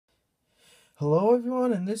Hello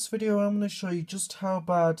everyone, in this video I'm going to show you just how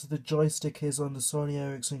bad the joystick is on the Sony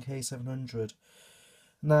Ericsson K700.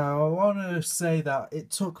 Now I want to say that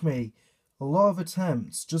it took me a lot of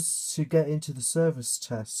attempts just to get into the service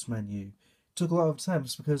test menu. It took a lot of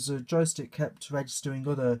attempts because the joystick kept registering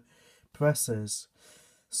other presses.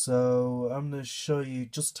 So I'm going to show you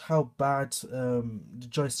just how bad the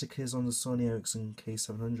joystick is on the Sony Ericsson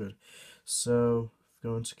K700. So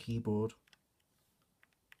go into keyboard.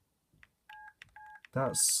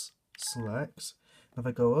 That's select. If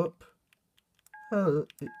I go up, you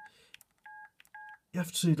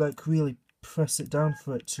have to like really press it down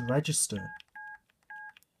for it to register.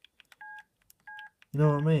 You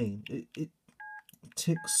know what I mean? It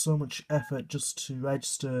takes so much effort just to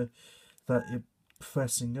register that you're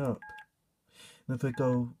pressing up. And if I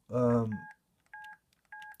go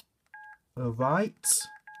right,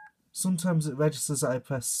 sometimes it registers that I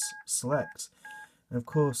press select. And of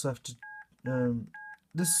course I have to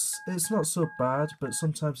it's not so bad, but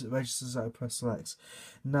sometimes it registers that I press select.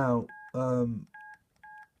 Now,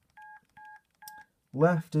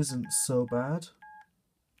 left isn't so bad,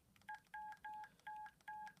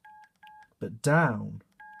 but down,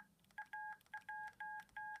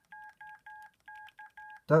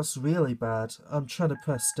 that's really bad. I'm trying to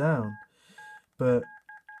press down, but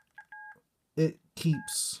it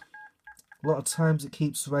keeps, a lot of times it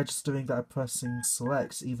keeps registering that I'm pressing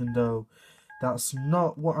select, even though that's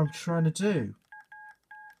not what I'm trying to do.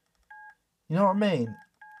 You know what I mean?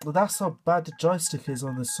 Well, that's how bad the joystick is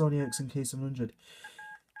on the Sony Ericsson K700.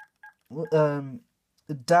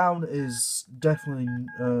 Down is definitely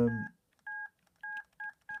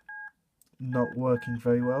not working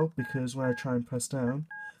very well, because when I try and press down,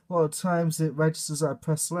 a lot of times it registers that I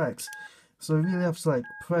press select. So I really have to like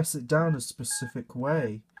press it down a specific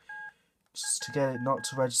way just to get it not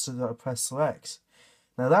to register that I press select.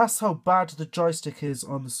 Now that's how bad the joystick is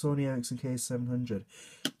on the Sony Ericsson K700.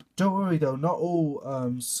 Don't worry though, not all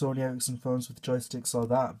Sony Ericsson phones with joysticks are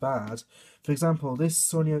that bad. For example, this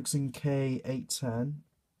Sony Ericsson K810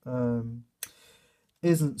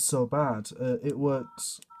 isn't so bad. It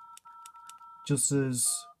works just as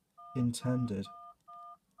intended.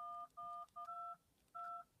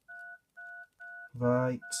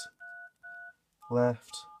 Right,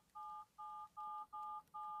 left,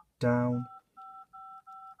 down,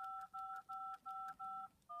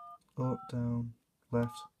 up, down,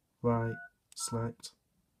 left, right, select.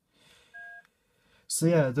 So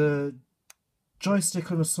yeah, the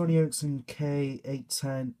joystick on the Sony Ericsson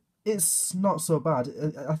K810, it's not so bad.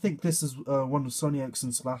 I think this is one of Sony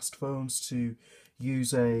Ericsson's last phones to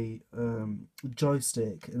use a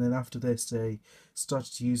joystick, and then after this they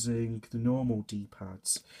started using the normal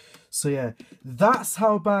D-pads. So yeah, that's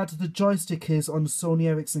how bad the joystick is on the Sony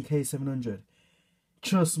Ericsson K700.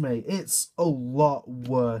 Trust me, it's a lot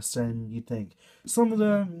worse than you think. Some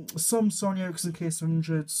Sony Ericsson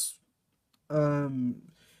K700s,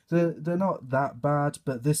 they're not that bad,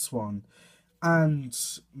 but this one, and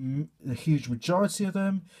the huge majority of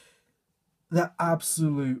them, they're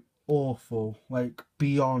absolute awful, like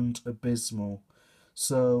beyond abysmal.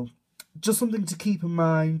 So just something to keep in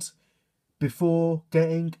mind before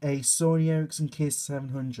getting a Sony Ericsson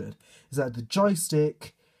K700 is that the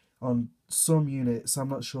joystick on some units, I'm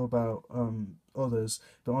not sure about others,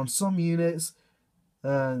 but on some units,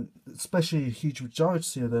 especially a huge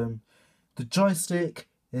majority of them, the joystick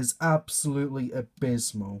is absolutely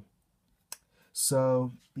abysmal.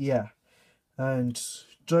 So yeah, and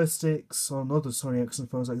joysticks on other Sony Ericsson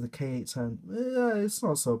phones like the K810, it's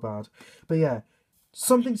not so bad. But yeah,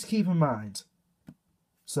 something to keep in mind.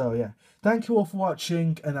 So yeah, thank you all for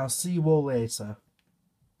watching, and I'll see you all later.